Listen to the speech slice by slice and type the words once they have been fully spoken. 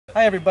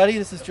Hi everybody,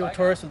 this is Joe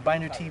Torres with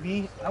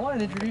BTV. I wanted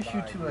to introduce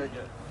you to a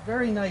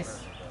very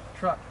nice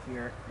truck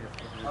here.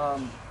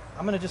 I'm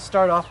going to just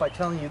start off by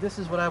telling you this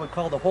is what I would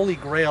call the holy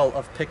grail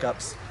of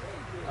pickups.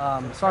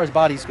 As far as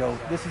bodies go,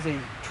 this is a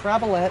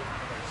Travelette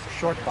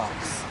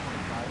Shortbox.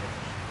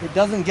 It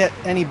doesn't get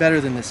any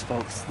better than this,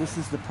 folks. This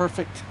is the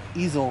perfect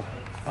easel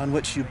on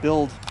which you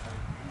build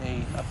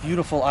a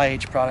beautiful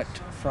IH product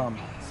from.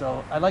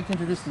 So I'd like to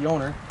introduce the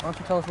owner. Why don't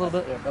you tell us a little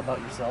bit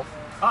about yourself?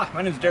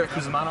 My name is Derek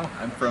Cusimano.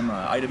 I'm from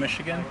Ida,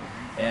 Michigan,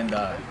 and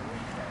I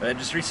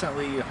just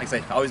recently, like I say,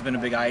 I've always been a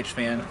big IH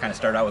fan. Kind of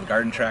started out with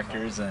garden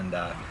tractors, and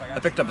I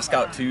picked up a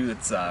Scout 2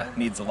 that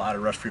needs a lot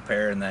of rust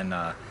repair. And then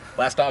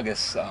last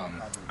August, I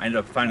ended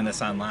up finding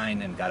this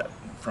online and got it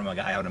from a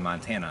guy out in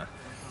Montana.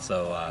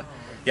 So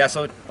yeah,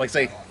 so like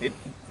I say,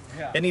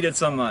 it needed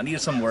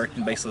some work,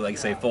 and basically, like I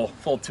say,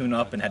 full tune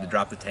up, and had to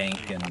drop the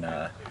tank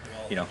and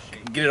you know,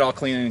 get it all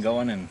clean and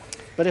going.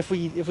 But if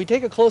we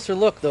take a closer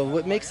look, though,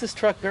 what makes this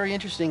truck very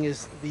interesting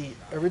is the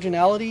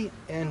originality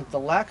and the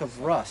lack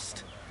of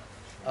rust.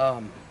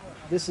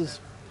 This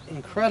is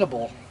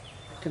incredible,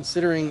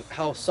 considering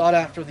how sought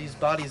after these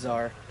bodies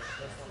are.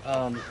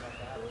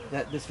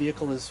 That this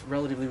vehicle is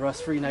relatively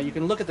rust-free. Now you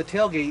can look at the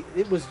tailgate;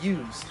 it was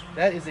used.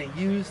 That is a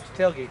used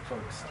tailgate,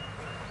 folks.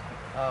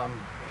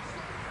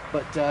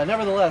 But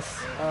nevertheless,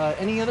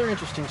 any other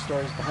interesting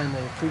stories behind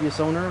the previous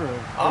owner,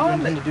 or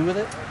anything to do with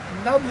it?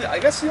 No, I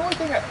guess the only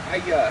thing I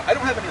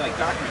don't have any like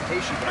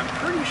documentation, but I'm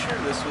pretty sure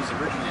this was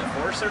originally a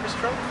Forest Service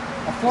truck.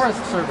 A Forest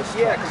Service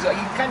truck. Yeah, because you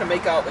can kind of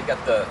make out like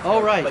got the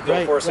like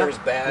the Forest Service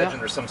badge, and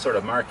there's some sort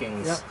of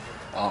markings.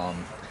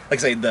 Like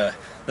I say,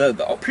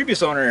 the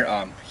previous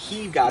owner,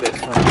 he got it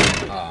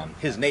from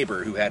his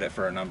neighbor who had it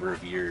for a number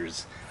of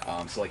years.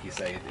 So like you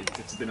say,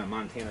 it's been a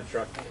Montana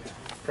truck.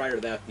 Prior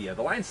to that, the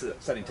line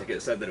setting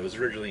ticket said that it was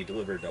originally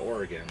delivered to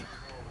Oregon,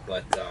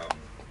 but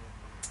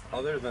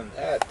other than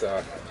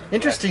that,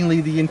 interestingly,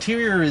 the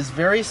interior is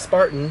very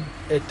Spartan.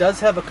 It does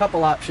have a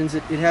couple options.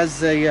 It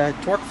has a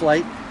torque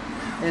flight,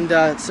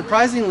 and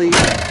surprisingly,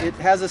 it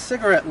has a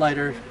cigarette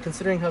lighter,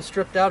 considering how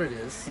stripped out it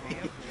is.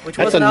 Which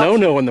that's a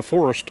no-no in the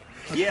forest.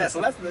 Yeah,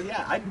 so that's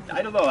I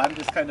don't know. I'm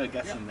just kind of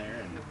guessing there.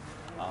 And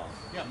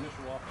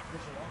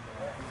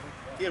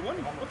yeah, one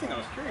thing I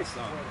was curious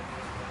on.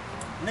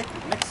 Nick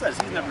says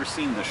he's never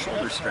seen the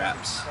shoulder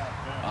straps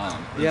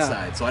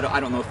inside, so I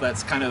don't know if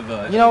that's kind of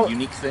a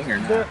unique thing or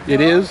not.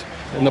 It is,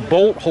 and the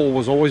bolt hole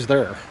was always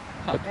there.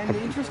 And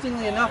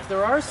interestingly enough,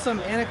 there are some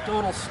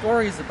anecdotal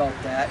stories about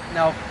that.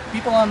 Now,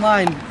 people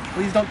online,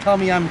 please don't tell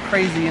me I'm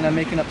crazy and I'm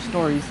making up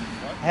stories.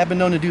 I have been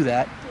known to do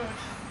that.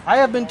 I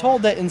have been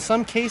told that in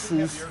some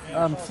cases,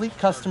 fleet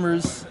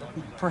customers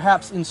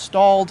perhaps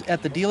installed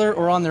at the dealer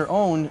or on their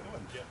own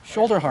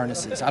shoulder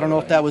harnesses. I don't know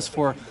if that was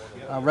for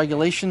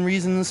regulation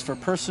reasons, for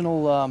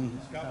personal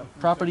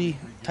property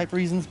type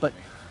reasons, but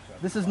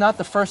this is not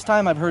the first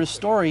time I've heard a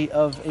story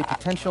of a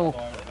potential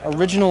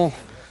original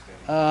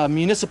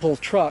municipal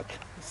truck,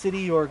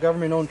 city or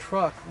government owned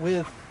truck,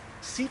 with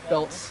seat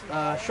belts,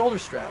 shoulder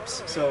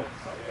straps. So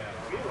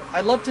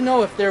I'd love to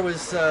know if there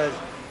was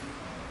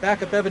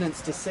backup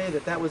evidence to say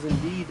that that was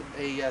indeed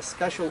a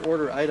special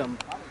order item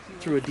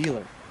through a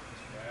dealer.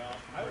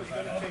 I was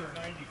going to take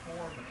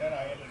 94, but then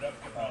I ended up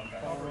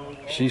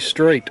She's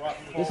straight.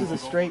 This is a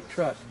straight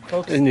truck,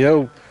 folks. And you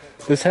know,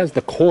 this has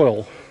the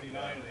coil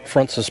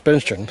front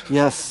suspension.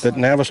 Yes. That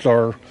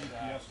Navistar,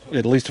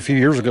 at least a few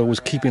years ago, was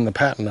keeping the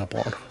patent up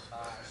on.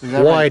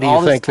 Right? Why do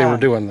you think they were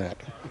doing that?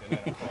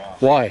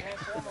 Why?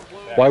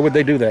 Why would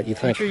they do that, you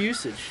think? Future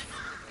usage.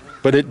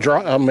 But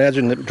I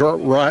imagine it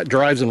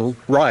drives and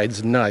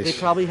rides nice. They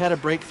probably had a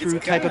breakthrough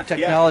type of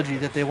technology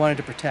that they wanted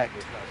to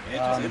protect.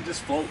 It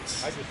just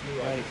floats.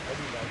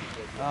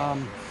 Right.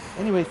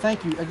 Anyway,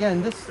 thank you.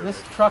 Again,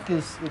 this truck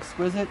is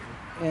exquisite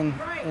in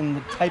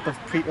the type of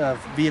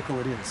vehicle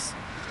it is.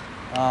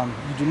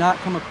 You do not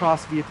come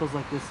across vehicles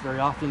like this very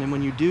often, and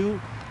when you do,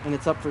 and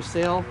it's up for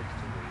sale,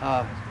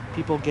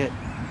 people get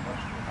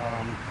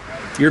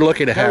You're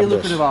lucky to have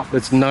lucrative this. offers.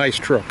 It's a nice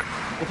truck.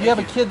 If you have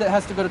a kid that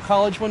has to go to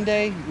college one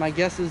day, my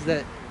guess is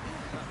that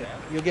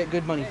you'll get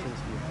good money for this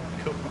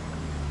vehicle.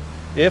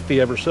 If he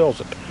ever sells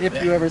it.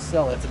 If you ever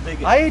sell it.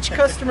 IH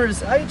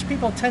customers, IH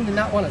people tend to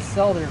not want to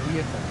sell their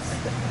vehicles,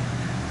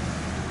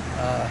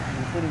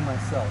 including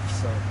myself.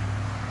 So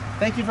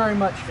thank you very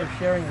much for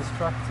sharing this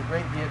truck. It's a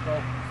great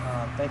vehicle.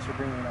 Thanks for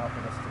bringing it out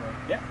with us today.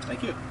 Yeah,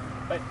 thank you.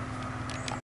 Bye.